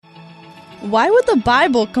Why would the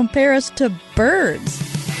Bible compare us to birds?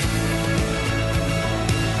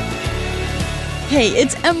 Hey,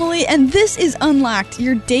 it's Emily, and this is Unlocked,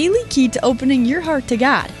 your daily key to opening your heart to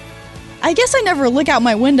God. I guess I never look out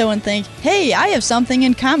my window and think, hey, I have something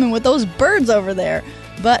in common with those birds over there.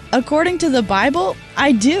 But according to the Bible,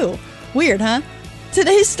 I do. Weird, huh?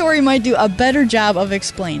 Today's story might do a better job of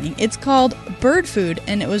explaining. It's called Bird Food,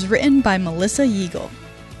 and it was written by Melissa Yeagle.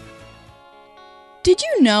 Did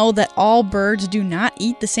you know that all birds do not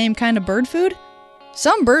eat the same kind of bird food?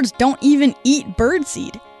 Some birds don't even eat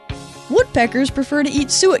birdseed. Woodpeckers prefer to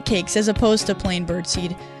eat suet cakes as opposed to plain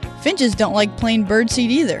birdseed. Finches don't like plain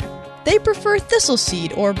birdseed either. They prefer thistle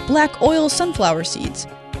seed or black oil sunflower seeds.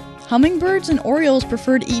 Hummingbirds and orioles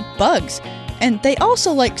prefer to eat bugs, and they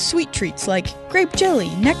also like sweet treats like grape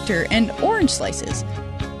jelly, nectar, and orange slices.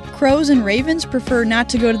 Crows and ravens prefer not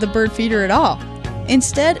to go to the bird feeder at all.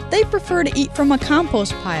 Instead, they prefer to eat from a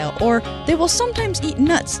compost pile, or they will sometimes eat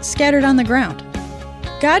nuts scattered on the ground.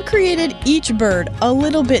 God created each bird a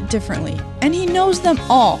little bit differently, and He knows them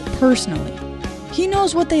all personally. He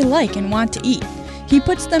knows what they like and want to eat. He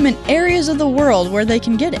puts them in areas of the world where they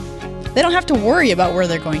can get it. They don't have to worry about where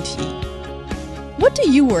they're going to eat. What do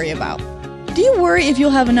you worry about? Do you worry if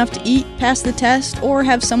you'll have enough to eat, pass the test, or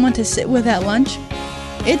have someone to sit with at lunch?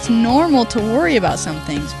 It's normal to worry about some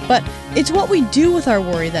things, but it's what we do with our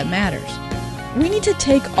worry that matters. We need to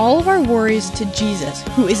take all of our worries to Jesus,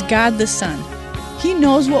 who is God the Son. He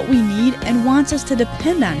knows what we need and wants us to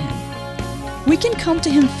depend on Him. We can come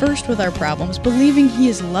to Him first with our problems, believing He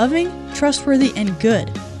is loving, trustworthy, and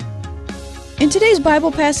good. In today's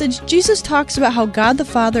Bible passage, Jesus talks about how God the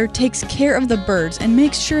Father takes care of the birds and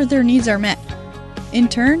makes sure their needs are met. In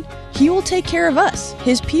turn, He will take care of us,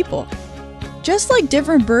 His people. Just like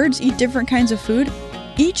different birds eat different kinds of food,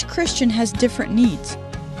 each Christian has different needs.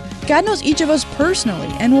 God knows each of us personally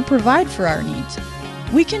and will provide for our needs.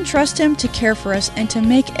 We can trust Him to care for us and to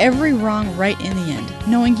make every wrong right in the end,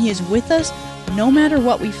 knowing He is with us no matter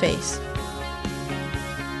what we face.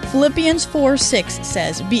 Philippians 4:6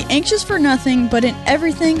 says, "Be anxious for nothing, but in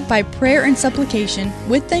everything by prayer and supplication,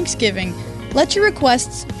 with thanksgiving, let your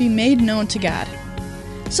requests be made known to God."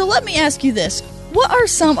 So let me ask you this. What are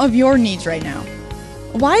some of your needs right now?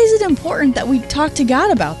 Why is it important that we talk to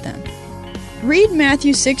God about them? Read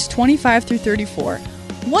Matthew 6:25 through 34.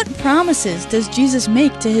 What promises does Jesus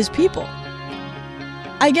make to His people?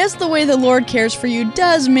 I guess the way the Lord cares for you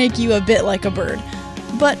does make you a bit like a bird.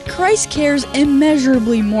 But Christ cares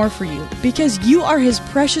immeasurably more for you because you are His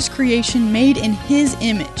precious creation made in His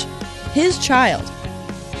image, His child.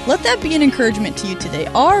 Let that be an encouragement to you today.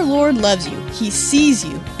 Our Lord loves you, He sees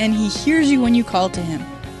you, and He hears you when you call to Him.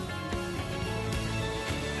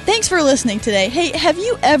 Thanks for listening today. Hey, have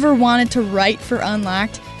you ever wanted to write for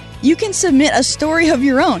Unlocked? You can submit a story of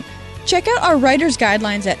your own. Check out our writer's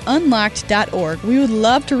guidelines at unlocked.org. We would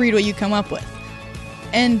love to read what you come up with.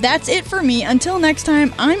 And that's it for me. Until next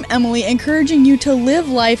time, I'm Emily, encouraging you to live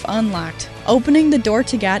life unlocked, opening the door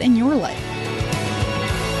to God in your life.